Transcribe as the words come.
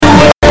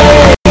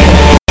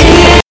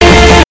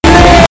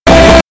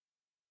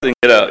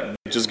than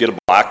just get a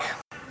block.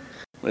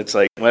 It's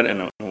like, what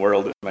in the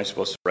world am I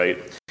supposed to write?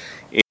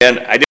 And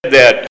I did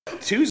that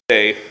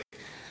Tuesday.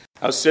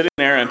 I was sitting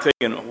there and I'm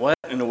thinking, what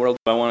in the world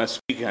do I want to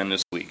speak on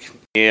this week?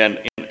 And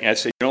I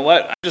said, you know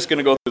what? I'm just going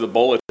to go through the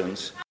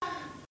bulletins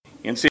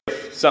and see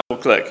if something will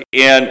click.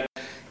 And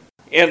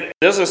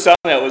this is something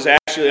that was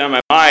actually on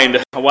my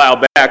mind a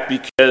while back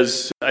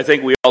because I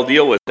think we all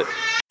deal with it.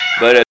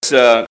 But it's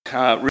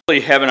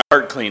really having a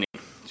heart cleaning,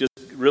 just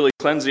really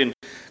cleansing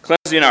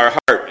our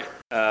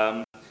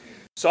heart.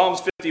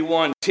 Psalms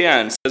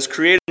 51:10 says,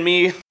 "Create in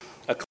me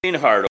a clean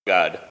heart, O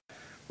God.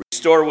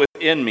 Restore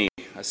within me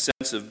a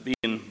sense of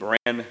being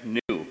brand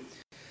new."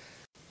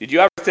 Did you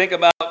ever think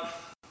about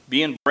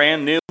being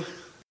brand new?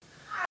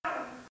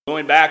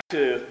 Going back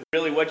to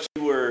really what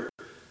you were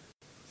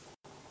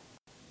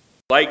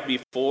like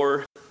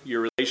before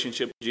your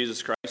relationship with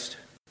Jesus Christ?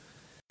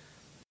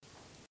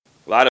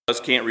 A lot of us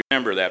can't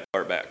remember that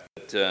far back.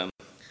 But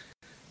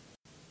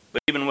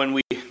even when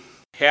we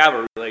have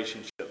a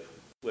relationship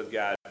with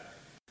God,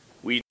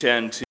 we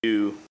tend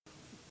to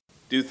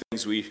do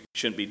things we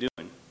shouldn't be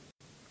doing.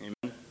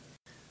 Amen?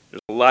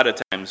 There's a lot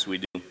of times we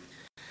do.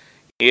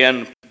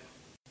 And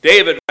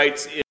David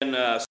writes in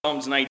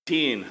Psalms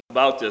 19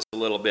 about this a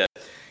little bit.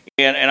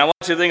 And I want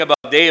you to think about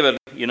David.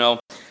 You know,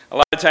 a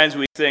lot of times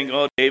we think,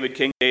 oh, David,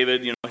 King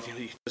David, you know,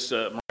 he's just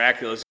a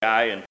miraculous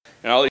guy and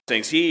all these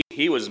things.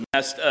 He was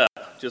messed up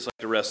just like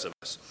the rest of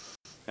us.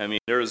 I mean,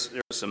 there was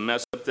some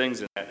messed up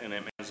things in that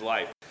man's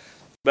life.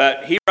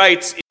 But he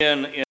writes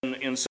in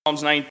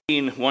Psalms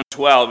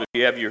 19:112, if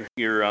you have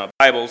your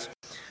Bibles,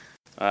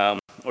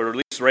 or at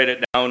least write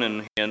it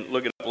down and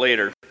look it up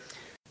later.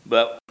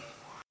 But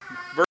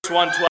verse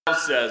 112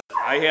 says,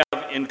 "I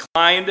have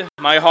inclined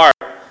my heart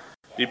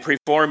to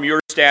perform your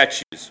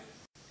statutes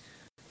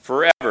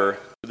forever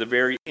to the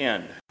very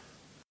end."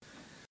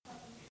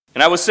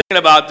 And I was thinking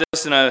about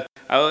this, and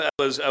I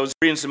was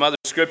reading some other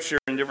scripture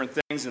and different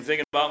things, and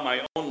thinking about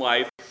my own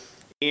life,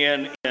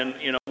 and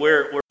you know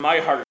where my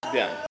heart's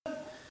been,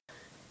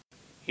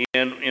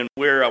 and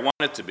where I want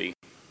it to be.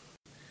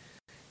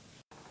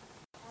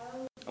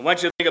 I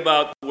want you to think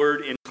about the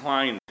word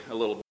inclined a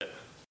little bit.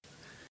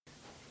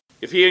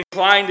 If he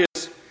inclined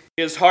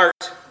his heart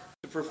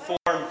to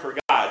perform for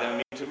God, I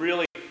mean to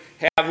really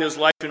have his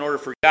life in order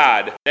for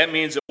God, that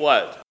means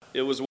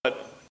it was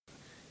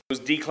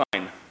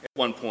declined at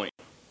one point.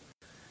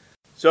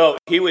 So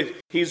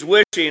he's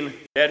wishing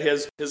that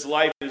his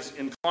life is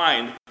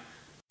inclined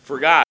for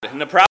God. And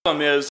the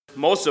problem is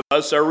most of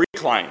us are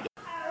reclined.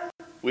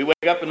 We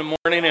wake up in the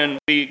morning and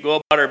we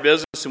go about our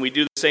business and we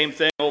do the same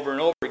thing over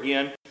and over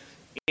again.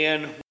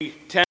 And we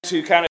tend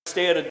to kind of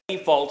stay at a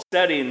default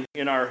setting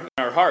in our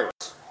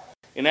hearts.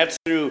 And that's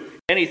through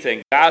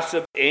anything,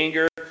 gossip,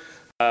 anger,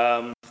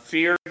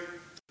 fear,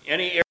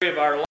 any area of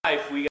our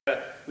life. We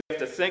have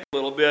to think a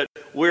little bit,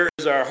 where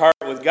is our heart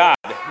with God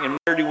and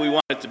where do we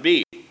want it to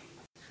be?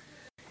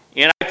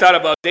 And I thought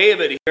about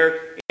David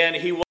here, and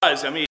he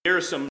was. I mean, there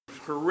are some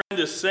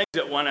horrendous things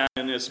that went on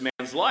in this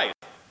man's life.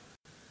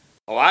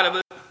 A lot of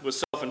it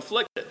was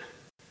self-inflicted.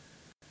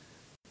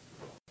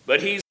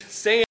 But he's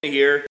saying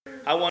here,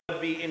 I want to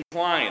be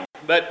inclined.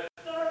 But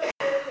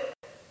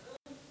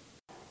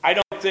I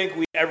don't think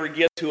we ever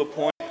get to a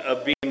point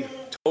of being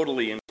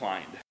totally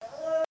inclined.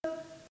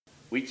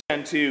 We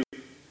tend to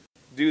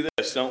do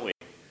this, don't we?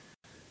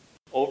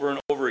 Over and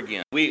over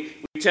again. We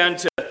tend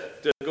to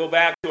go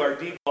back to our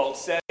default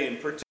setting,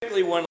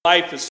 particularly when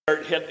life is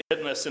start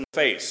hitting us in the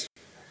face.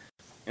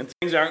 And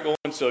things aren't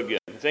going so good.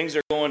 Things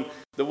are going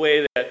the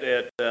way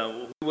that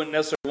we wouldn't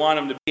necessarily want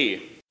them to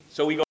be.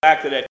 So we go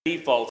back to that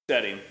default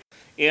setting.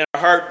 And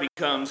our heart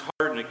becomes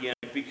hardened again.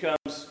 It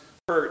becomes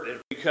hurt.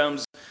 It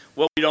becomes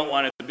what we don't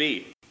want it to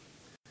be.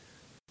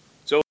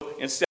 So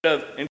instead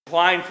of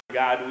inclined for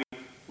God,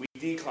 we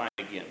decline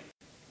again.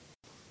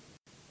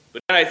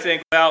 But then I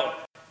think, well,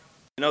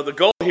 you know, the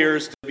goal here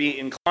is to be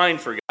inclined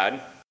for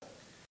God.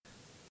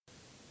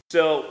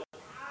 So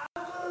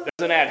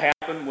doesn't that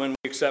happen when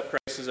we accept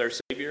Christ as our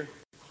Savior?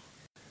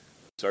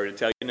 Sorry to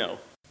tell you, no.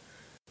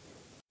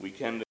 We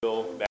tend to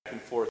go back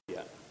and forth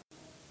yet.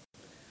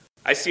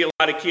 I see a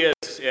lot of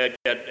kids at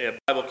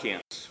Bible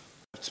camps.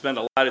 I spend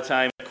a lot of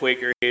time at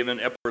Quaker Haven,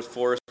 Epworth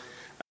Forest.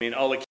 I mean,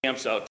 all the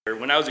camps out there.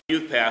 When I was a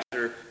youth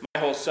pastor,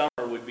 my whole summer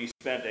would be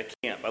spent at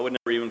camp. I would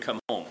never even come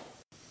home.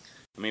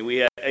 I mean, we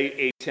had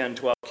 8, 10,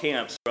 12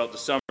 camps throughout the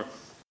summer.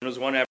 It was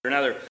one after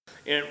another.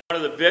 And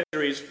one of the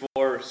victories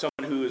for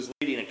someone who is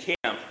leading a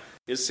camp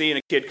is seeing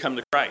a kid come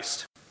to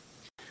Christ.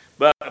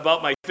 But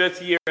about my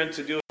 5th year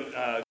into doing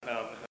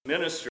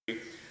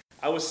ministry,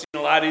 I was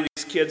seeing a lot of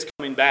these kids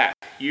coming back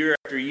year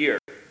after year.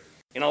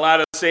 And a lot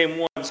of the same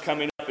ones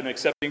coming up and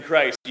accepting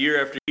Christ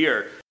year after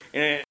year.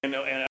 And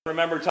I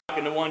remember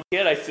talking to one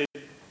kid, I said,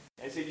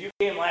 you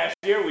came last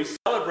year, we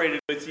celebrated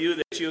with you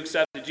that you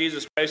accepted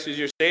Jesus Christ as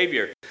your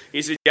Savior.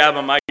 He said, yeah,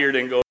 but my year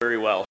didn't go very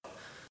well.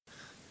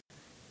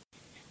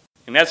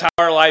 And that's how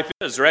our life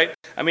is, right?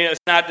 I mean, it's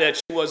not that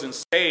she wasn't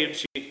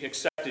saved, she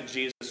accepted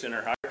Jesus in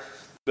her heart,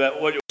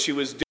 but what she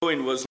was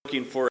doing was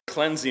looking for a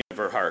cleansing of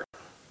her heart.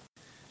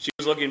 She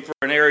was looking for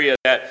an area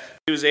that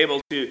she was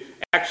able to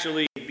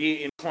actually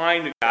be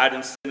inclined to God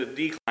instead of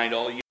declined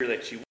all year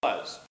that she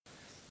was.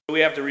 So we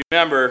have to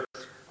remember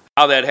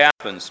how that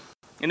happens.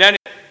 And then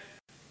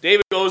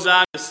David goes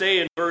on to say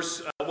in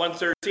verse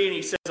 113,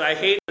 he says, I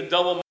hate the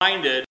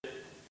double-minded,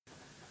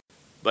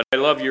 but I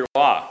love your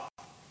law.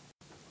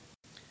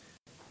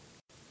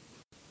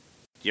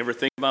 Do you ever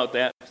think about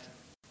that?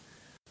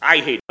 I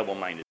hate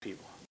double-minded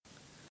people.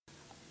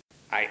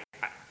 I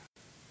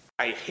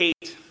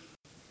hate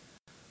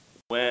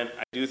when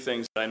I do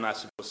things that I'm not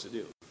supposed to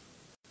do.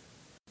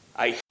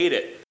 I hate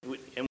it. And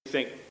we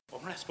think, well,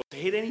 we're not supposed to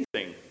hate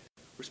anything.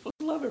 We're supposed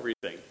to love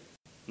everything.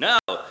 No.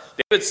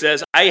 David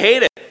says, I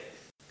hate it.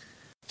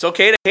 It's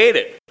okay to hate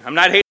it. I'm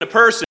not hating the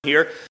person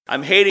here.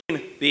 I'm hating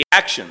the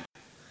action.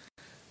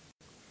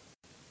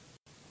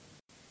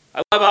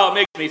 I love how it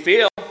makes me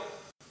feel.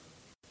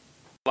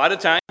 A lot of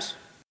times.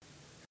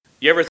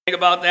 You ever think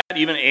about that?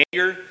 Even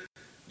anger,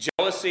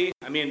 jealousy.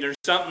 I mean, there's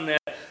something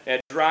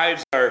that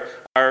drives our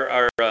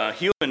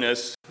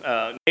humanness,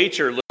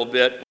 nature a little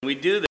bit when we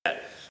do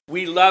that.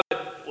 We love it,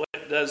 what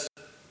it does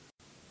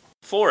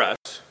for us,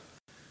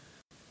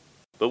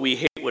 but we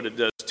hate what it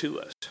does to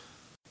us.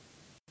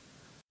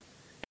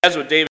 That's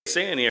what David's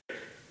saying here.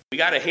 We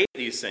got to hate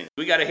these things.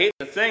 We got to hate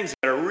the things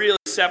that are really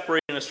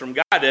separating us from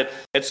God.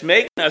 That's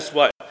making us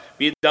what?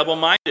 Be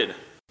double-minded.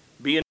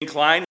 Be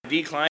inclined,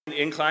 decline,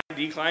 incline,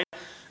 decline.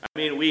 I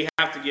mean, we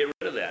have to get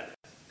rid of that.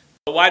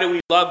 But why do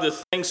we love the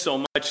things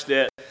so much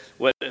that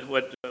what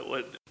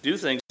do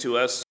things to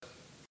us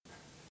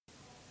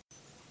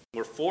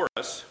or for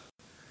us?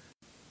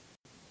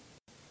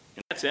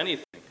 And that's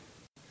anything.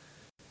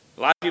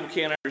 A lot of people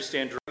can't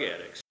understand drug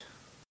addicts.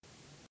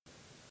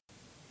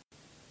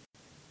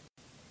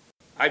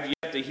 I've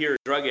yet to hear a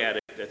drug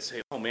addict that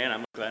say, oh man,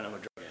 I'm glad I'm a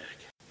drug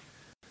addict.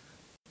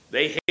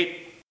 They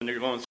hate when they're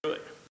going through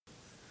it.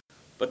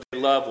 But they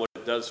love what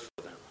it does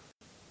for them.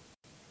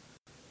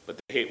 But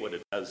they hate what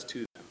it does to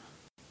them.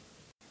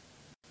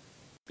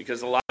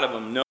 Because a lot of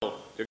them know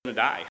they're going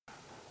to die.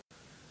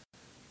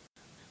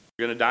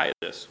 They're going to die of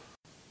this.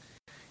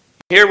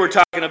 Here we're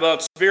talking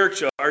about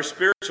our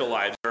spiritual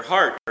lives, our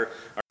heart, our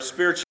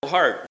spiritual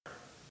heart.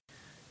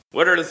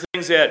 What are the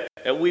things that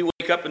we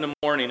wake up in the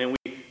morning and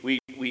we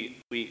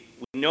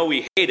know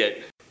we hate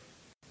it,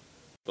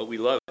 but we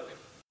love it.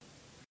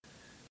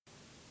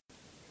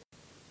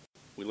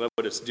 We love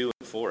what it's doing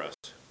for us.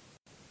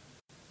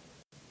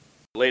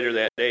 Later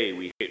that day,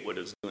 we hate what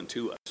it's doing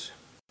to us.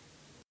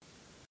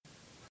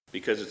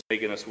 Because it's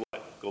making us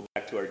what? Go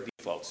back to our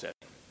default setting.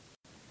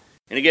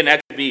 And again,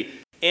 that could be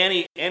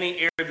any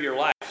area of your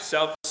life.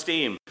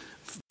 Self-esteem,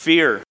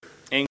 fear,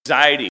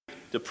 anxiety,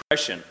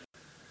 depression.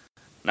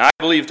 Now, I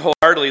believe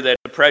wholeheartedly that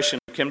depression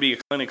can be a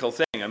clinical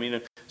thing. I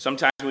mean,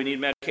 sometimes we need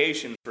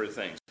medication for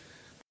things.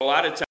 But a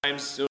lot of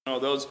times,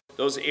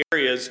 those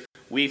areas,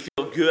 we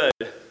feel good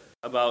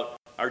about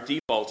our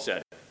default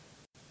setting.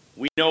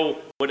 We know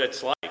what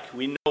it's like.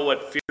 We know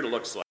what fear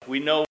looks like. We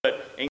know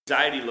what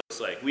anxiety looks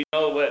like. We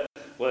know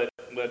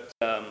what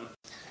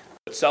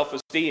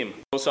self-esteem,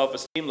 low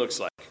self-esteem looks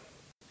like.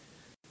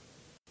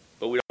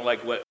 But we don't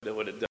like what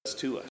it does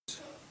to us.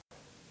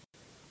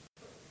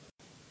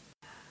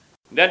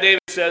 And then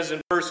David says in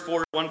verse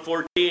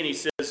 114, he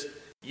says,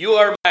 you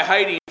are my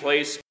hiding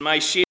place, my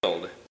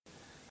shield.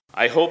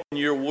 I hope in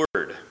your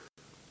word.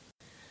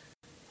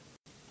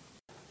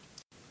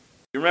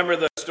 You remember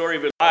the story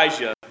of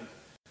Elijah?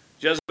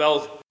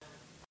 Jezebel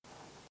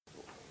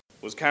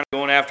was kind of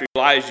going after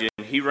Elijah,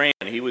 and he ran.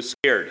 He was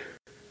scared.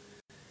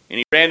 And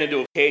he ran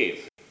into a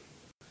cave.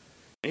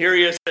 And here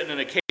he is sitting in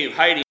a cave,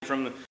 hiding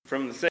from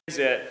the things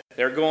that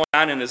are going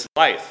on in his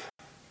life.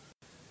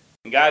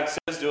 And God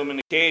says to him in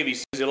the cave, he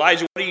says,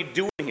 Elijah, what are you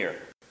doing here?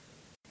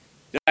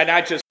 Did I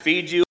not just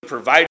feed you,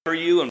 provide for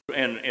you,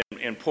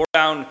 and pour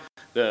down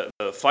the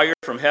fire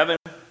from heaven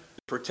to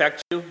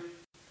protect you?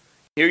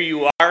 Here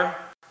you are,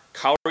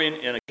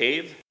 cowering in a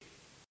cave.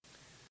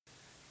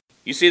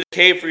 You see, the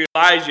cave for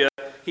Elijah,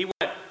 he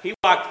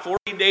walked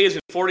 40 days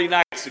and 40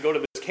 nights to go to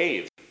this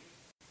cave.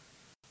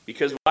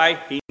 Because why?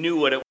 He knew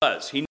what it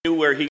was. He knew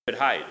where he could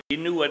hide. He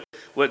knew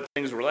what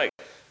things were like.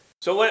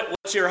 So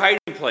what's your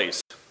hiding place?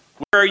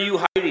 Where are you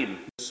hiding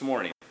this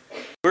morning?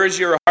 Where is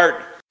your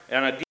heart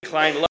on a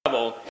declined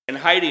level and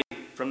hiding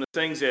from the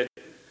things that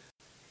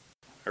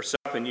are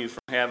stopping you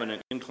from having an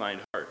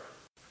inclined heart?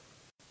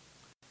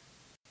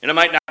 And it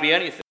might not be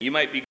anything. You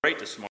might be great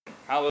this morning.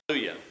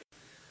 Hallelujah.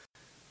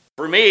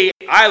 For me,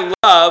 I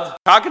love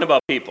talking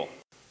about people.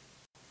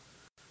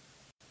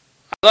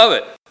 I love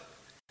it.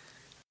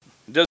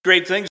 It does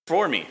great things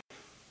for me.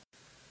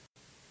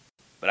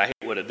 But I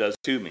hate what it does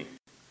to me.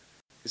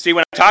 You see,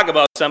 when I talk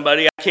about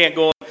somebody, I can't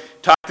go and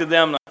talk to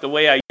them the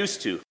way I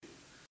used to.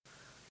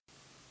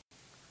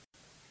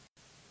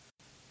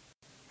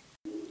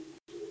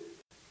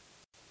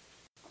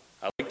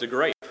 I like to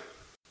gripe.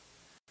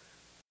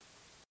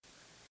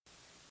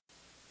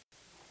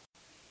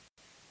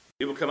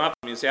 People come up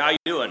to me and say, how you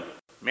doing?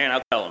 Man,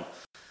 I'll tell them.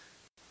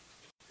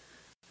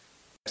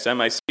 Next time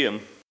I see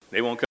them,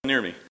 they won't come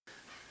near me.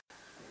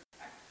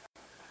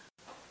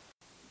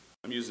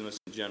 I'm using this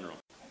in general.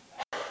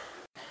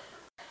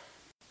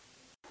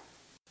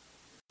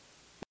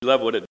 We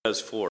love what it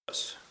does for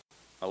us,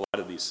 a lot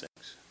of these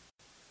things.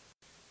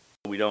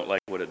 We don't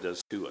like what it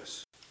does to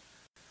us.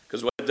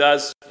 Because what it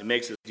does, it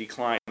makes us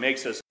decline, it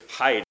makes us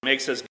hide, it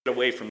makes us get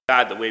away from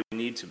God the way we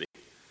need to be.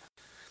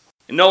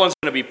 And no one's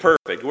going to be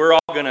perfect. We're all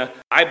going to,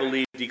 I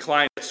believe,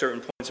 decline at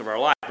certain points of our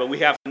life, but we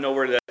have to know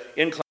where the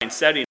incline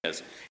setting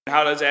is. And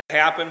how does that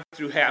happen?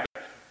 Through habit.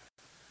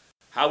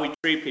 How we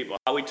treat people,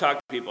 how we talk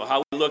to people,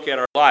 how we look at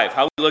our life,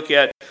 how we look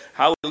at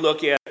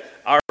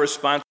our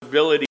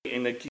responsibility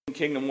in the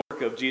kingdom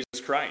work of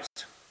Jesus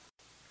Christ.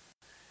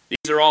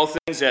 These are all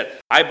things that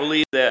I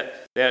believe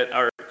that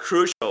are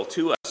crucial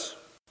to us.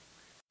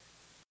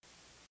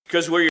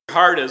 Because where your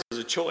heart is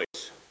a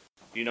choice.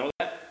 Do you know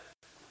that?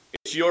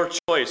 It's your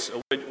choice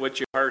of what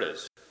your heart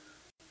is.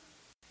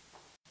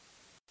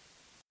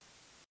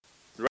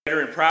 The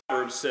writer in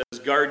Proverbs says,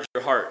 guard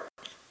your heart.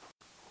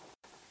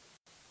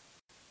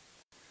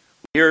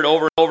 We hear it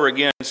over and over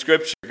again in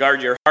Scripture,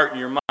 guard your heart and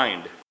your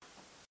mind.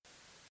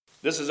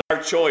 This is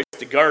our choice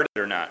to guard it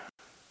or not.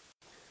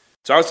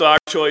 It's also our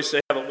choice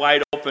to have it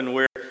wide open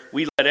where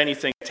we let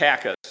anything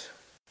attack us.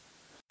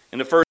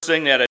 And the first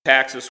thing that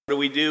attacks us,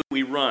 what do?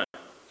 We run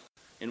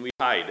and we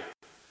hide.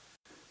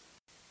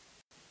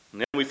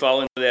 And then we fall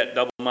into that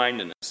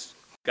double-mindedness.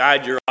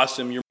 God, you're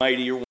awesome, you're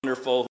mighty, you're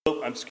wonderful.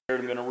 Oh, I'm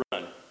scared, I'm going to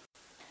run.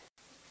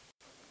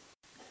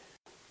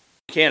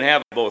 You can't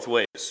have it both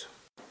ways.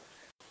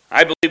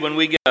 I believe when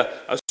we get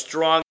a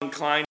strong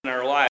incline in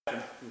our life,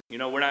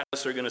 we're not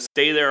necessarily going to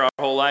stay there our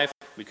whole life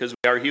because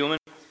we are human,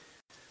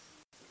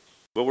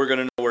 but we're going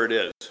to know where it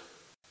is.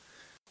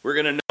 We're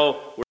going to know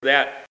where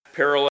that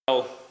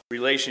parallel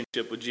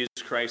relationship with Jesus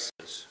Christ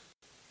is.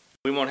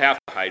 We won't have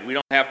to hide. We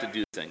don't have to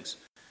do things.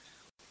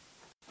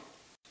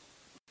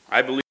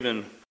 I believe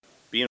in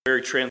being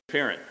very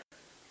transparent.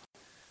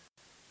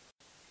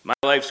 My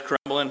life's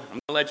crumbling. I'm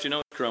going to let you know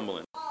it's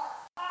crumbling.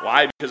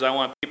 Why? Because I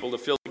want people to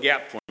fill the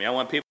gap for me. I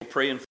want people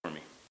praying for me.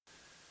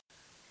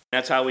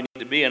 That's how we need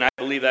to be, and I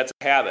believe that's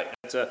a habit.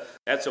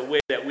 That's a way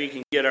that we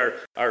can get our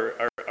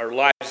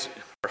lives,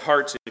 our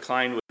hearts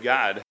inclined with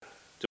God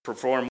to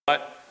perform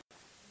what?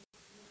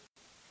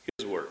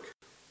 His work.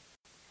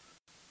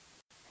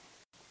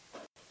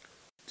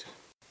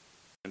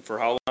 And for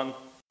how long?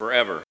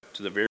 Forever,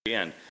 to the very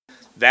end.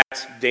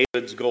 That's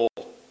David's goal.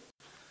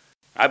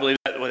 I believe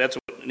that's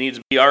what needs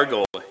to be our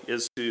goal,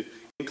 is to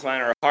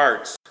incline our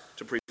hearts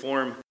to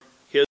perform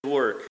his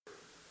work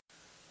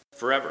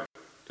forever,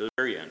 to the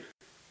very end.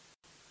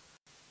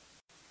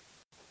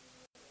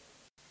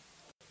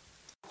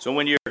 So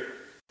when you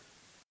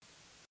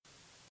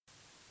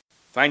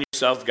find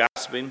yourself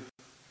gossiping,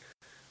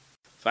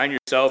 find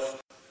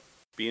yourself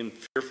being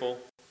fearful,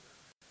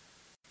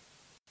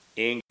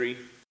 angry,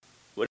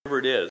 whatever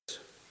it is,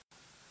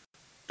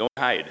 don't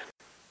hide.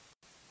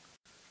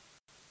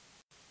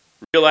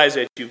 Realize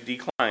that you've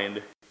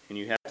declined and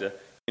you have to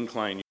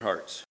incline your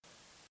hearts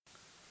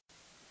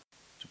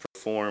to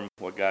perform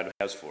what God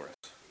has for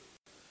us.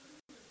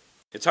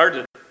 It's hard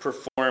to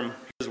perform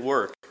his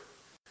work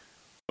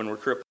when we're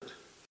crippled.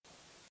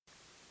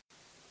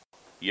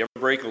 You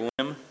ever break a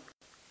limb?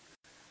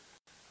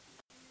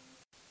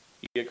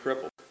 You get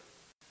crippled.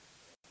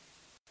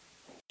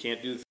 You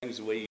can't do things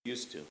the way you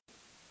used to.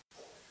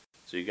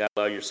 So you got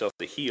to allow yourself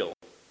to heal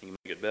and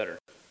make it better.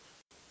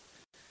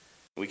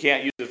 We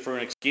can't use it for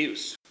an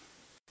excuse.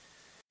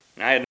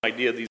 And I had no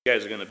idea these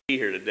guys are going to be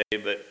here today,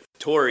 but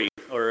Tori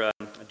or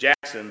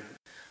Jackson,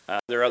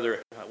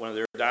 one of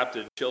their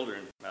adopted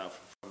children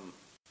from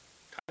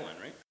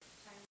Thailand, right?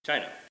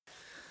 China.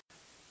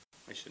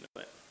 I should know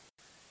that.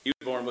 He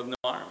was born with no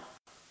arm.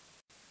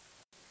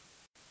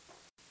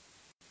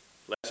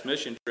 Last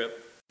mission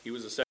trip, he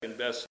was the second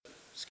best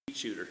skeet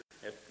shooter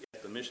at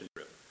the mission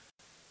trip.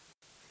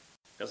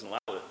 Doesn't allow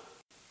it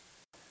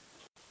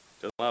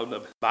to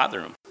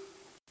bother him.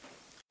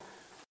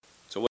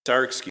 So what's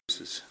our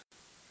excuses?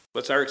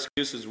 What's our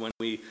excuses when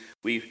we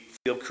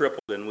feel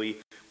crippled and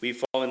we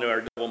fall into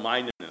our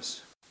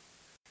double-mindedness?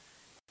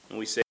 And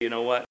we say, you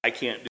know what, I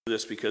can't do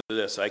this because of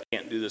this. I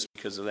can't do this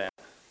because of that.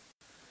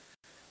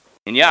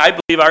 And yeah, I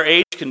believe our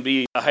age can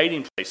be a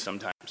hiding place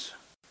sometimes.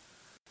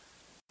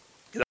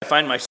 Because I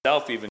find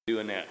myself even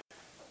doing that.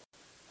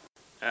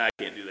 I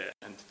can't do that.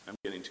 I'm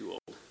getting too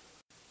old.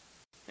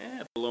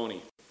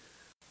 Baloney.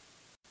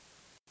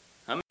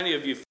 How many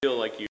of you feel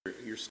like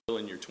you're still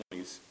in your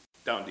 20s,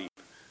 down deep?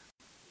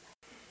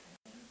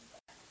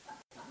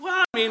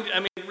 Well, I mean,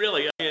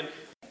 really, 30,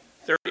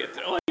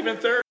 even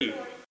 30.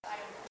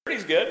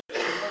 30's good.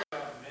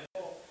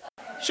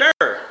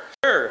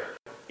 Sure.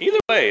 Either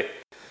way.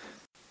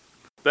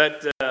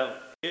 But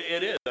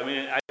it is.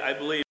 I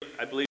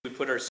believe we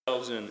put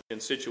ourselves in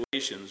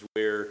situations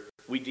where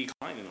we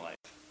decline in life.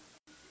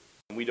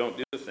 And we don't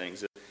do the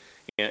things.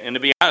 And to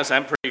be honest,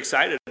 I'm pretty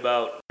excited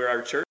about where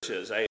our church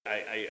is. I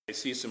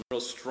see some real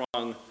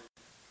strong,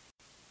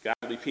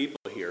 godly people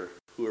here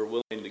who are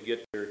willing to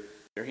get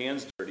their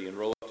hands dirty and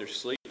roll up their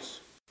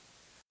sleeves.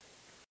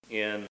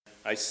 And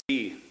I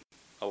see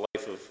a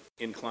life of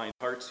inclined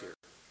hearts here.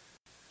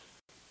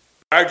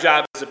 Our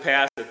job is to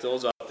pass it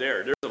those out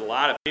there. There's a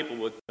lot of people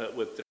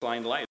with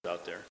declined lives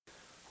out there.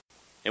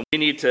 And we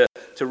need to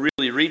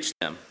really reach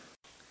them.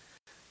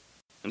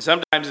 And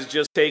sometimes it's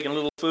just taking a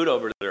little food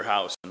over to their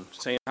house and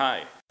saying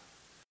hi.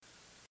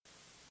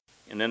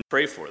 And then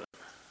pray for them.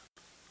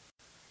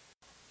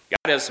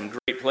 God has some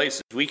great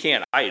places. We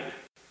can't hide.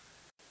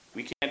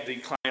 We can't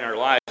decline our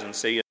lives and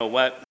say, you know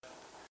what?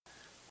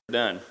 We're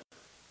done.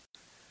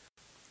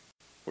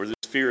 Or this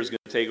fear is going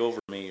to take over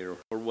me, or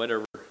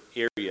whatever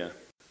area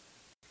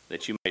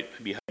that you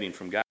might be hiding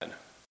from God.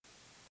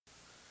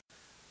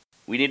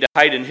 We need to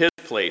hide in His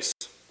place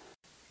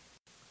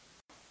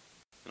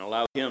and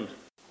allow Him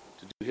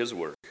to do His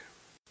work.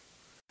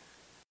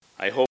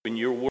 I hope in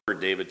your word,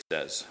 David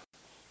says.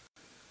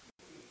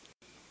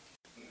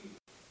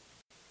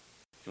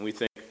 And we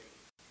think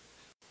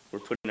we're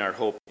putting our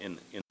hope in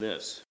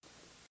this.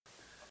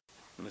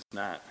 And it's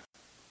not.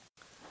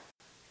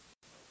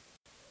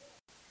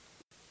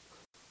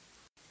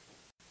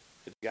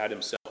 It's God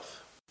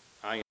Himself.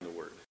 I am the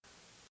Word.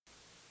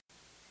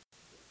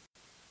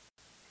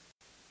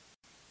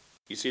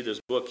 You see, this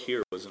book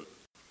here wasn't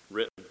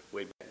written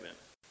way back then.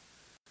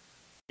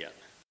 Yet.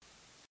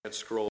 They had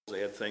scrolls, they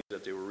had things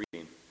that they were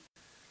reading.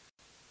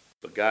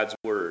 But God's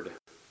Word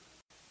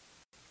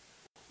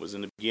was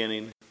in the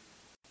beginning,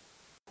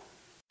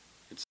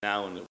 it's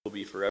now, and it will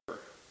be forever.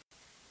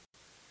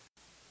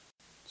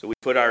 So we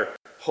put our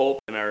hope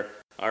and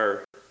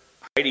our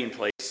hiding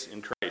place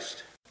in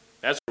Christ.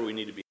 That's where we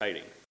need to be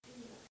hiding.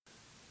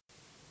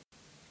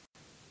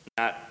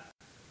 Not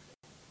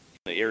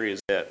in the areas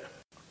that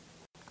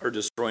are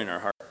destroying our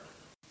heart.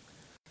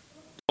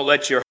 Don't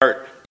let your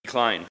heart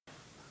decline.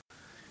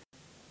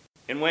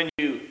 And when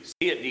you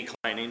see it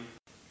declining,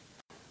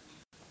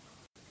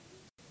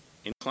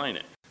 incline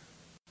it.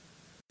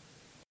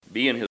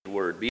 Be in His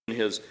Word. Be in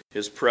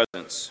His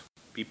presence.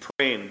 Be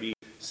praying. Be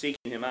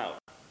seeking Him out.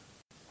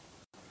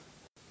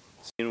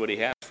 Seeing what He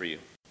has for you.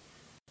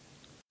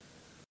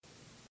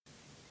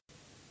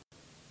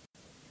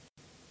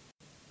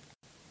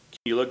 Can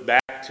you look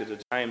back to the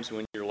times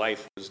when your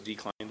life was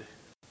declined?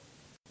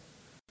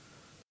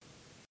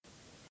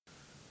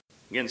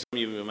 Again, some of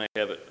you might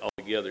have it all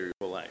together your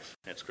whole life.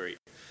 That's great.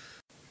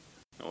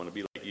 I want to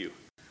be like you.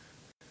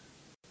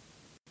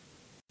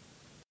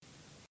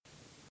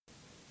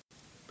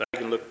 But I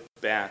can look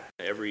back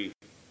at every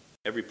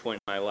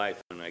point in my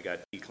life when I got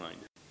declined.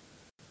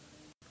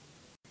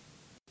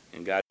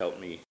 And God helped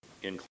me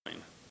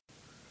incline.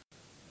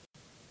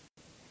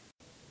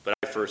 But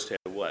I first had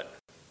to what?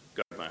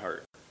 Guard my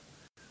heart.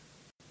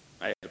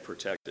 I had to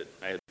protect it.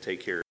 I had to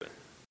take care of it.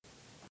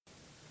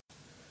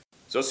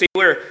 So see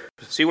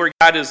where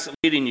God is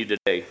leading you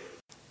today.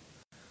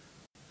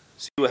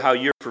 See how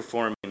you're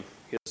performing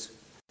His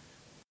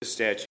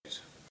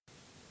statutes.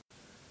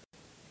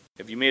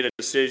 Have you made a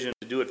decision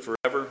to do it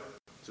forever,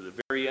 to the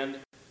very end,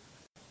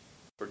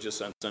 or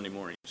just on Sunday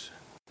mornings?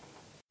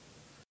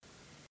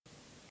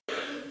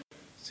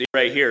 See,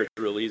 right here, it's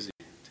real easy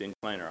to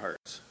incline our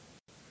hearts.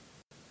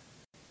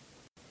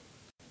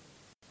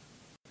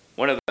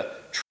 One of the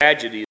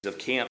tragedies of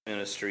camp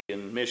ministry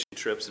and mission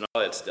trips and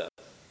all that stuff,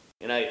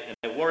 and I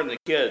warn the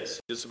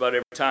kids just about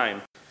every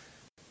time,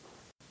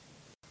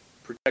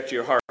 protect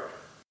your heart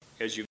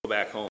as you go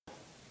back home.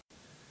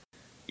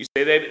 You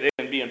say they've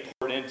been being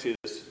poured into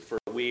this for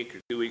a week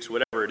or 2 weeks,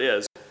 whatever it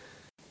is,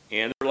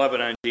 and they're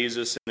loving on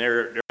Jesus, and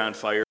they're on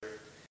fire,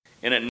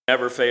 and it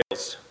never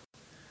fails.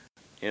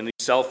 And these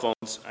cell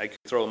phones, I can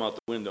throw them out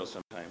the window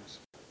sometimes.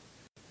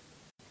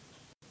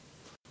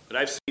 But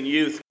I've seen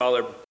youth call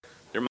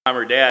their mom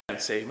or dad and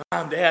say,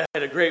 "Mom, Dad, I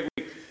had a great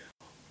week."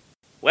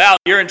 Well,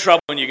 you're in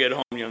trouble when you get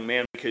home, young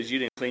man, because you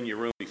didn't clean your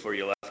room before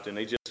you left, and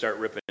they just start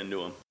ripping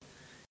into them.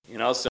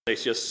 And all of a sudden, they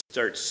just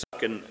start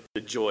sucking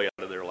the joy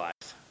out of their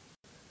life.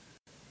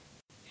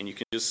 And you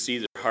can just see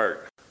their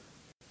heart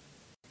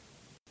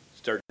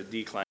start to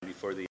decline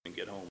before they even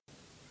get home.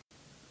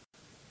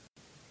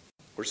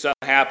 Or something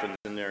happens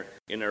in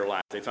their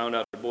life. They found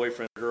out their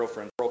boyfriend or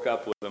girlfriend broke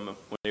up with them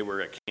when they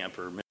were at camp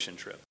or mission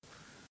trip.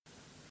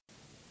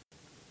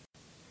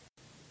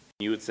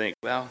 You would think,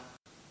 well,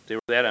 they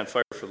were that on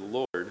fire for the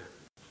Lord.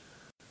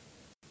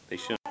 They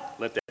shouldn't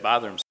let that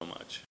bother them so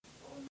much.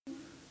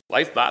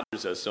 Life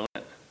bothers us, don't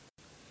it?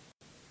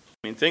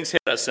 I mean, things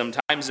hit us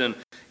sometimes, and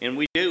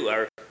we do.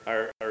 Our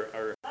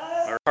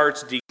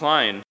hearts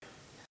decline,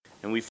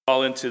 and we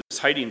fall into this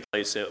hiding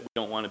place that we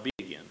don't want to be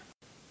again.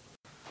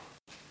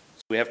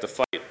 So we have to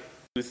fight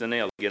tooth and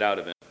nail to get out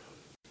of it.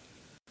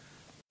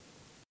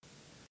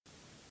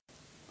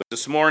 But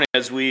this morning,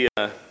 as we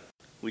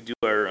do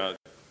our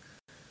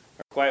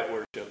quiet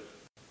worship,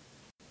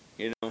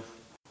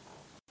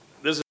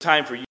 this is a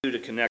time for you to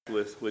connect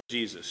with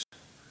Jesus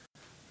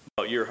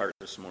about your heart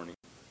this morning.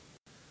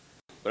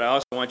 But I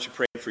also want you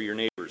praying for your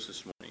neighbors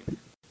this morning.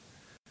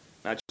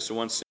 Not just the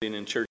ones sitting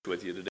in church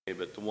with you today,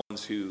 but the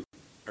ones who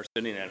are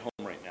sitting at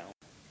home right now.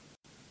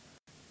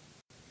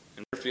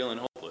 And they're feeling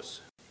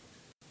hopeless.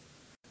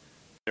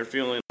 They're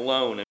feeling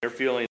alone, and they're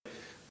feeling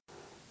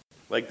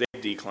like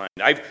they've declined.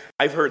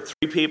 I've heard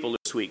 3 people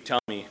this week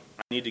tell me,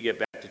 need to get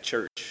back to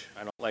church.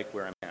 I don't like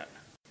where I'm at.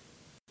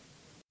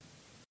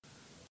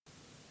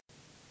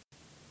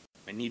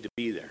 I need to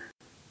be there.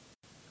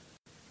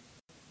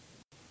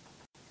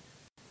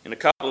 And a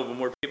couple of them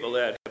were people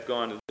that have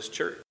gone to this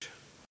church.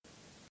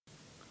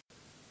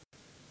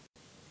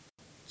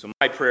 So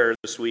my prayer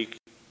this week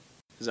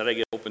is that I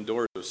get open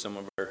doors with some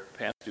of our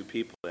past two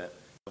people that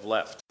have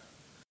left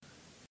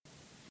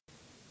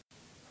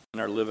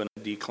and are living a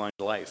declined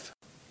life.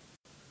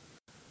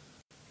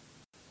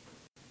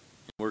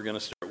 And we're going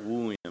to start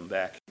wooing them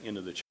back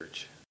into the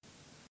church.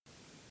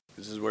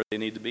 This is where they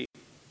need to be.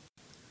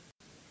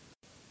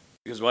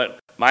 Because what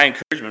my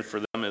encouragement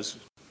for them is,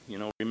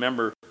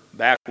 remember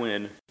back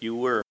when you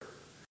were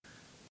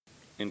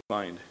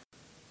inclined,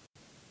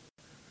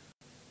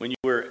 when you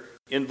were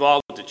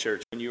involved with the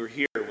church, when you were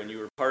here, when you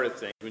were part of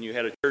things, when you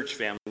had a church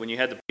family, when you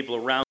had the people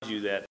around you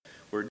that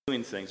were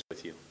doing things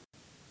with you,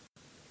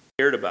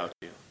 cared about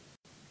you.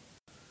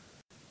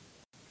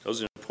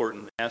 Those are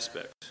important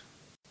aspects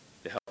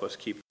to help us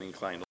keep an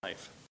inclined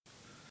life.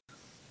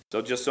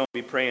 So just don't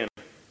be praying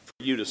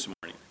for you this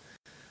morning.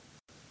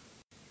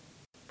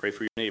 Pray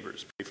for your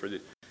neighbors. Pray for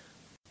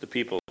the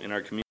people in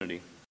our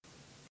community.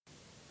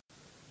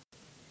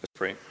 Let's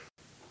pray.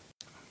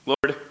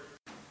 Lord,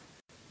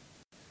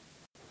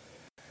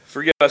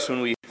 forgive us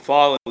when we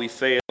fall and we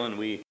fail and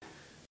we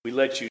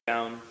let you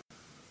down.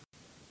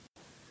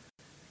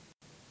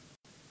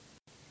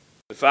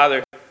 But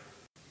Father,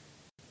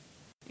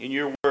 in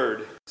your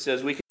word, it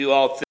says we can do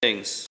all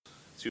things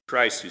through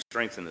Christ who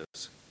strengthens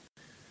us.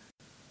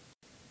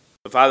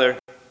 But Father,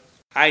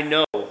 I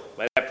know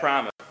by that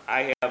promise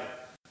I have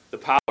the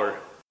power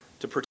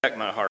to protect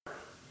my heart,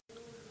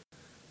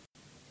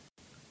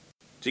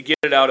 to get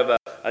it out of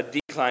a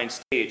declined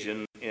stage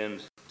and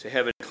to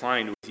have it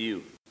inclined with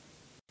you.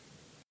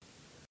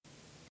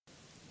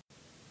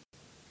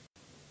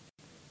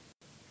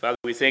 Father,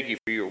 we thank you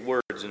for your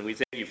words, and we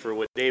thank you for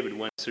what David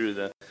went through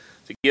to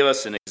give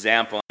us an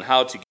example on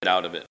how to get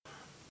out of it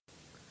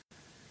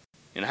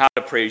and how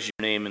to praise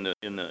your name in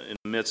the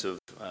midst of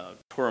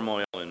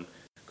turmoil and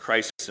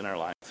crisis in our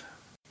life.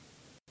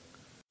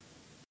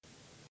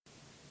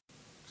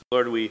 So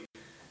Lord, we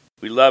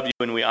love you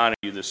and we honor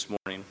you this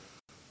morning.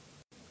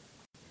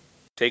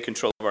 Take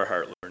control of our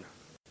heart, Lord.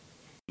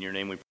 In your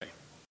name we pray.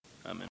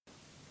 Amen.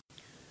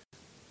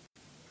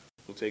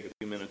 We'll take a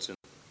few minutes in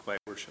quiet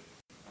worship.